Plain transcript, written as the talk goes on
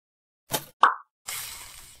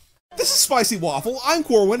This is Spicy Waffle, I'm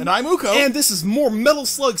Corwin. And I'm Uko. And this is more Metal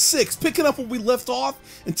Slug 6, picking up where we left off.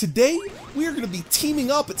 And today, we are going to be teaming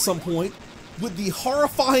up at some point with the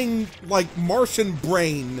horrifying, like, Martian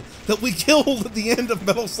brain that we killed at the end of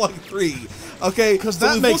Metal Slug 3. Okay? Because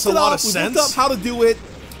that makes a lot of sense. We looked up how to do it,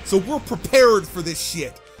 so we're prepared for this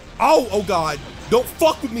shit. Oh god. Don't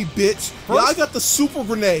fuck with me, bitch. Yeah, I got the super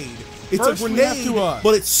grenade. It's a grenade,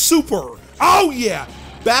 but it's super. Oh yeah!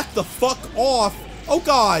 Back the fuck off. Oh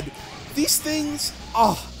god. These things,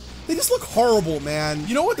 they just look horrible, man.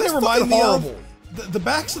 You know what they remind me of? The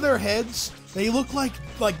backs of their heads, they look like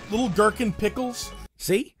little gherkin pickles.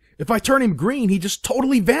 See? If I turn him green, he just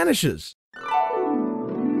totally vanishes.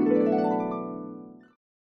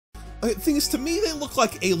 The thing is, to me, they look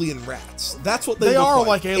like alien rats. That's what they look are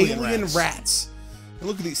like. alien rats. And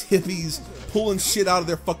look at these hippies pulling shit out of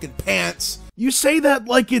their fucking pants. You say that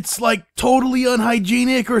like it's totally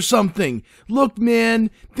unhygienic or something. Look,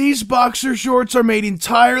 man, these boxer shorts are made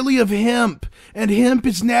entirely of hemp, and hemp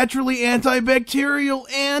is naturally antibacterial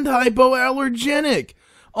and hypoallergenic.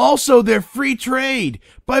 Also, they're free trade,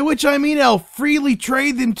 by which I mean I'll freely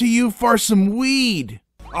trade them to you for some weed.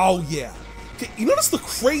 Oh yeah. You notice the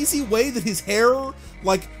crazy way that his hair,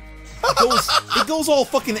 it goes all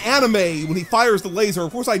fucking anime when he fires the laser.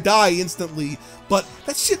 Of course I die instantly, but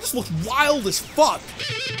that shit just looks wild as fuck.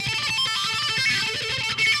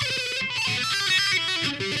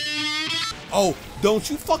 Oh, don't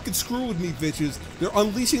you fucking screw with me, bitches. They're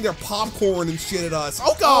unleashing their popcorn and shit at us.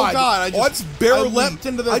 Oh god! Oh god, I leapt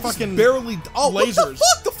into their fucking lasers. What the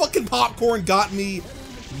fuck? The fucking popcorn got me.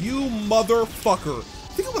 You motherfucker.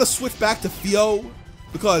 I think I'm gonna switch back to Theo,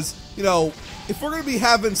 because, you know, if we're gonna be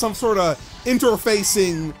having some sort of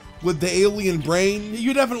interfacing with the alien brain,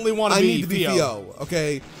 you definitely want to be need to be Theo,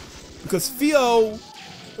 okay? Because Theo,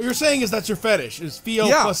 what you're saying is that's your fetish, is Theo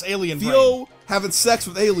plus alien brain. Theo having sex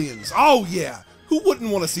with aliens. Oh yeah, who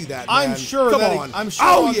wouldn't want to see that? Man? I'm sure. Come on. I'm sure.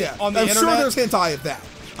 Oh on, yeah, on the I'm internet. sure there's hentai of that.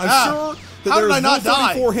 I'm sure that how did I not there's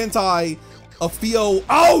 134 hentai of Theo.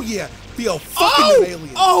 Oh yeah. Theo fucking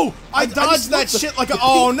aliens. Oh! I dodged that shit like a.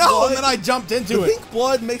 Oh no! Blood, and then I jumped into the it. Pink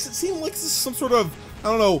blood makes it seem like this is some sort of, I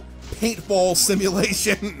don't know, paintball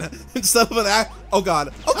simulation instead of an act. Oh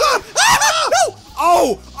god! Oh god! No!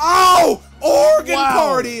 Oh! Organ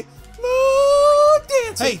party! No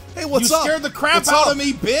dancing. Hey, what's up? You scared the crap out of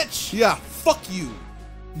me, bitch. Yeah, fuck you.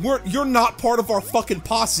 You're not part of our fucking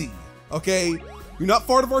posse, okay? You're not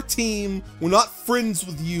part of our team. We're not friends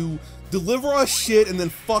with you. Deliver us shit and then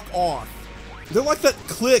fuck off. They're like that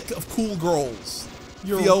clique of cool girls.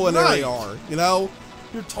 Theo and Ari are, you know?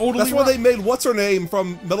 You're totally That's why they made what's-her-name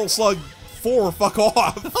from Metal Slug 4 fuck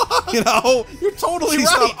off, you know? You're totally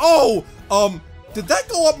right. Did that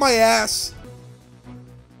go up my ass?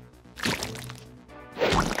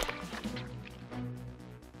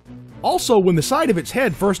 Also, when the side of its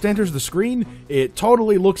head first enters the screen, it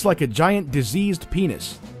totally looks like a giant diseased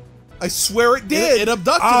penis. I swear it did. It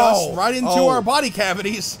abducted us right into our body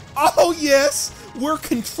cavities. Oh yes, we're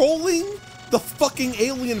controlling the fucking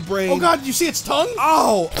alien brain. Oh god, did you see its tongue?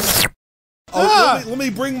 Let me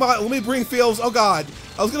bring Theo's. Oh god,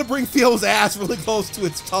 I was gonna bring Theo's ass really close to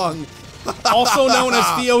its tongue. Also known as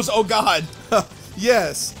Theo's. Oh god.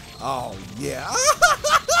 Yes. Oh yeah.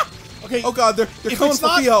 Okay. Oh god, they're coming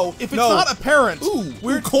for Theo. If it's not apparent,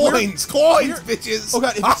 we're coins, bitches. Oh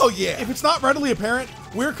god. If it's not readily apparent,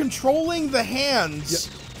 we're controlling the hands. Yeah.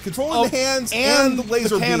 Controlling the hands and the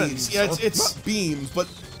laser cannons. beams. Yeah, it's not beams, but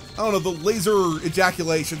I don't know, the laser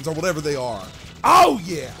ejaculations or whatever they are. Oh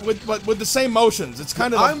yeah. With the same motions. It's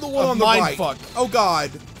kind of I'm the one on the right. Fuck. Oh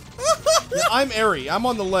god. Yeah, I'm Ari. I'm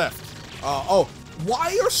on the left.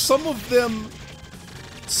 Why are some of them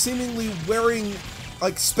seemingly wearing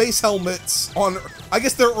like space helmets on? I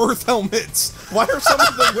guess they're Earth helmets. Why are some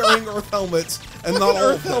of them wearing Earth helmets and not all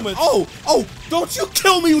Earth helmets? Oh! Don't you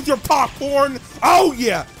kill me with your popcorn! Oh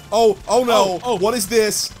yeah! Oh no! What is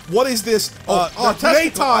this? What is this?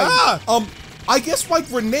 Grenade time! I guess my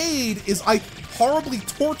grenade is I horribly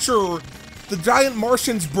torture the giant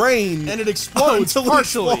Martian's brain and it explodes until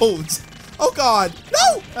partially. It explodes. Oh god!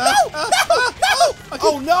 No!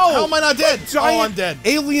 Oh no! How am I not dead? Giant I'm dead.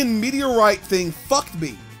 Alien meteorite thing fucked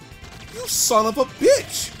me. You son of a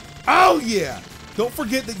bitch! Oh yeah! Don't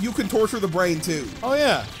forget that you can torture the brain too. Oh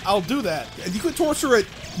yeah, I'll do that. And you can torture it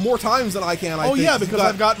more times than I can. I think. Yeah, because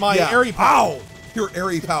I've got my airy power. Ow! Your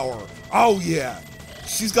airy power. Oh yeah.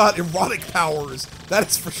 She's got erotic powers. That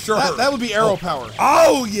is for sure. That would be arrow power.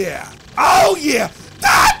 Oh yeah. Oh yeah.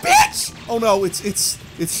 Die, bitch! Oh no, it's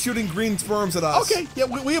shooting green sperms at us. Okay, yeah,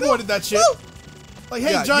 we avoided that shit. Like,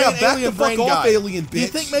 hey, giant back alien the fuck brain off, guy. alien bitch. Do you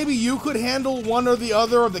think maybe you could handle one or the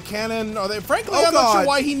other of the cannon? Or frankly, I'm not God. sure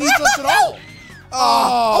why he needs us at all.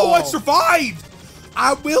 Oh, I survived!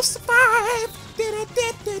 I will survive!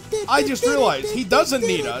 I just realized he doesn't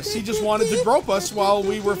need us. He just wanted to grope us while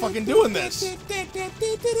we were fucking doing this. I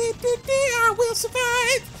will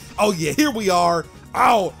survive! Oh yeah, here we are.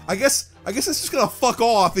 Oh, I guess it's just gonna fuck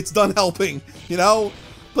off. It's done helping, you know?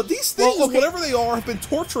 But these things, whatever they are, have been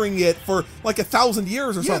torturing it for like 1,000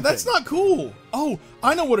 years or something. Yeah, that's not cool. Oh,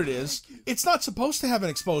 I know what it is. It's not supposed to have an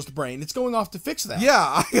exposed brain. It's going off to fix that.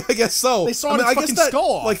 Yeah, I guess so. They saw its fucking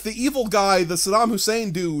skull off. Like the evil guy, the Saddam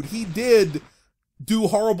Hussein dude, he did do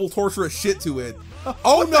horrible, torturous shit to it.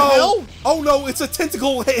 Oh no! Hell? Oh no! It's a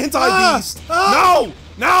tentacle anti-beast. No!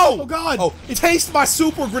 No! Oh god! Oh, taste my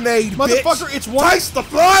super grenade, motherfucker! Bitch. It's one. Taste the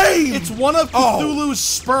flame! It's one of Cthulhu's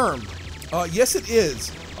sperm. Yes, it is.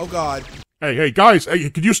 Oh god. Hey, guys! Hey,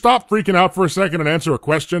 could you stop freaking out for a second and answer a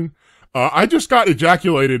question? I just got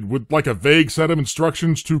ejaculated with like a vague set of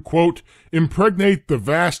instructions to quote impregnate the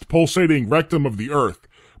vast pulsating rectum of the earth.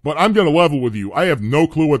 But I'm gonna level with you. I have no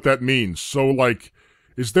clue what that means. So like,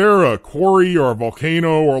 is there a quarry or a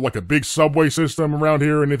volcano or like a big subway system around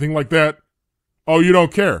here, anything like that? Oh, you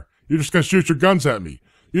don't care. You're just gonna shoot your guns at me.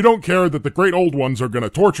 You don't care that the great old ones are gonna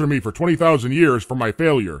torture me for 20,000 years for my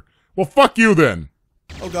failure. Well, fuck you then.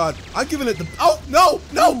 Oh god, I'm giving it the— oh, no,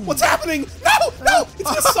 no, what's happening? No, no, it's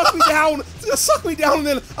gonna suck me down. It's gonna suck me down and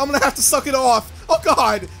then I'm gonna have to suck it off. Oh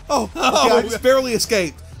god. Oh, okay, I just barely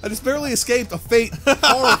escaped. I just barely escaped a fate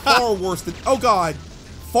far, far worse than— oh god.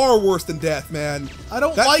 Far worse than death, man. I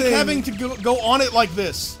don't like having to go on it like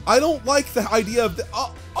this. I don't like the idea of the—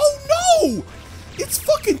 oh no! It's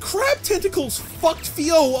fucking crab tentacles fucked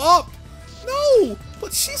Fio up. No,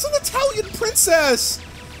 but she's an Italian princess.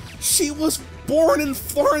 She was born in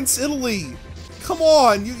Florence, Italy. Come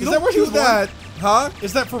on, you don't do that. Huh?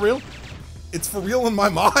 Is that for real? It's for real in my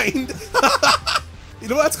mind. You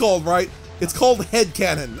know what that's called, right? It's called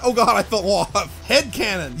headcanon. Oh god, I fell off.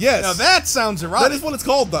 Headcanon? Yes. Now that sounds erotic. That is what it's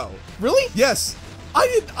called, though. Really? Yes. I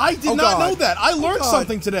did not know that. I learned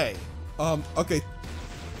something today. Okay.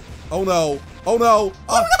 Oh no. Oh no.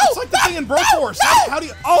 Oh no! It's like the thing in Broforce. How do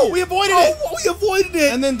you— oh, we avoided it! We avoided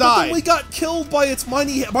it! And then but died. Then we got killed by its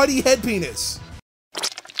mighty head penis.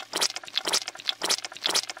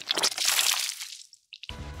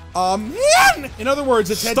 Man! In other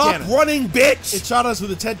words, it's head cannon. Stop running, bitch! It shot us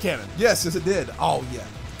with its head cannon. Yes, it did. Oh yeah.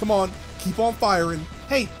 Come on, keep on firing.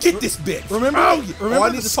 Hey, get this bitch. Remember? I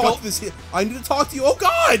need to talk to this. I need to talk to you. Oh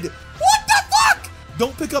god! What the fuck?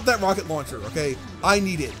 Don't pick up that rocket launcher, okay? I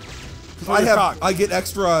need it. I get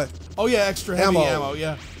extra. Oh yeah, extra heavy ammo.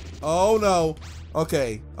 Yeah. Oh no.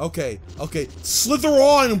 Okay. Slither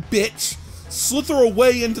on, bitch. Slither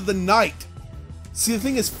away into the night. See, the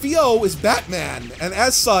thing is, Fio is Batman, and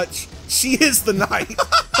as such, she is the night.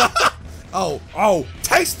 Oh,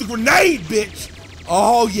 taste the grenade, bitch.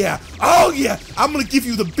 Oh yeah, I'm gonna give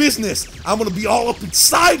you the business. I'm gonna be all up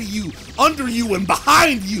inside of you, under you, and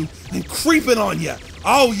behind you, and creeping on you.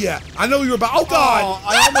 Oh yeah, I know you're about— oh god. Oh,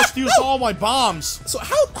 I almost used all my bombs. So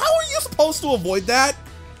how are you supposed to avoid that?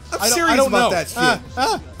 I'm serious about that shit.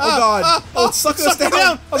 Oh god. It's sucking us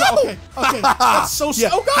down. Okay. That's so— yeah.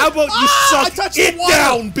 oh god. How about you suck it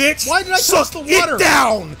down, bitch? Why did I touch the water? It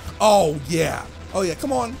down. Oh yeah,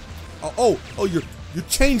 come on. Oh, you're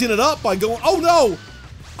changing it up by going— oh no.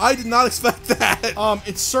 I did not expect that.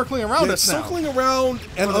 It's circling around us now. It's circling around,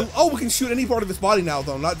 and we can shoot any part of his body now,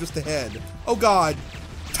 though, not just the head. Oh god.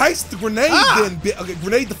 Taste the grenade then, okay,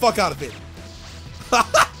 grenade the fuck out of it.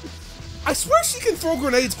 I swear she can throw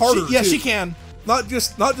grenades harder. Yeah, she can. Not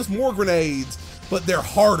just more grenades, but they're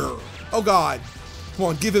harder. Oh god. Come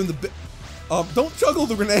on, give him the don't juggle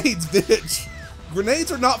the grenades, bitch.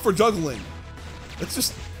 Grenades are not for juggling. It's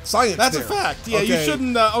just science. That's a fact. Yeah, you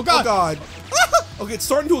shouldn't— oh god. Oh god. Okay, it's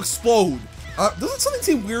starting to explode. Doesn't something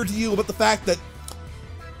seem weird to you about the fact that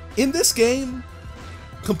in this game,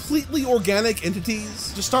 completely organic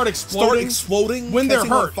entities just start exploding when they're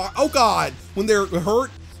hurt? Oh god, when they're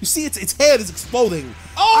hurt, you see its head is exploding.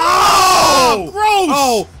 Oh, gross!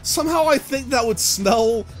 Oh, somehow I think that would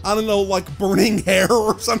smell, I don't know, like burning hair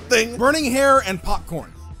or something. Burning hair and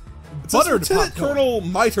popcorn. Buttered popcorn. Colonel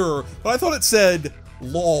Miter, but I thought it said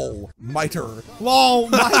lol Miter. Lol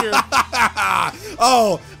Miter.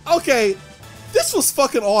 Oh, okay. This was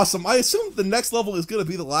fucking awesome. I assume the next level is going to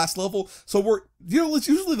be the last level. So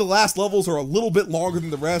usually the last levels are a little bit longer than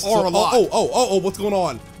the rest. Or a lot. Oh, what's going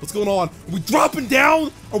on? What's going on? Are we dropping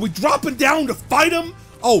down? Are we dropping down to fight them?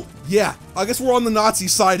 Oh, yeah. I guess we're on the Nazi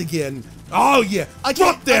side again. Oh, yeah.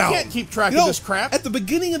 Drop down. I can't keep track of this crap. At the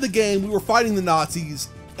beginning of the game, we were fighting the Nazis,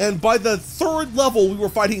 and by the 3rd level, we were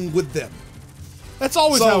fighting with them. That's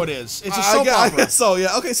always how it is. It's a soap I opera. guess so,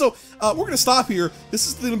 yeah. Okay, so we're going to stop here. This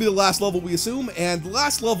is going to be the last level, we assume, and the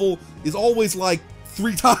last level is always like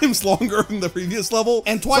 3 times longer than the previous level.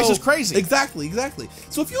 And twice as crazy. Exactly, exactly.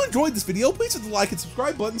 So if you enjoyed this video, please hit the like and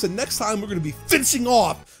subscribe buttons, and next time we're going to be finishing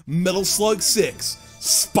off Metal Slug 6.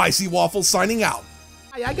 Spicy Waffle signing out.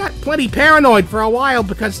 I got plenty paranoid for a while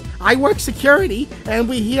because I work security and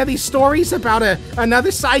we hear these stories about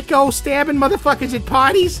another psycho stabbing motherfuckers at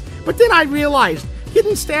parties. But then I realized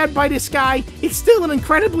getting stabbed by this guy, it's still an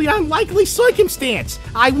incredibly unlikely circumstance.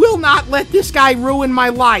 I will not let this guy ruin my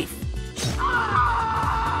life.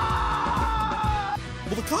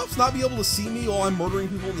 Will the cops not be able to see me while I'm murdering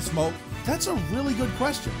people in the smoke? That's a really good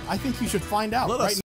question. I think you should find out. Let us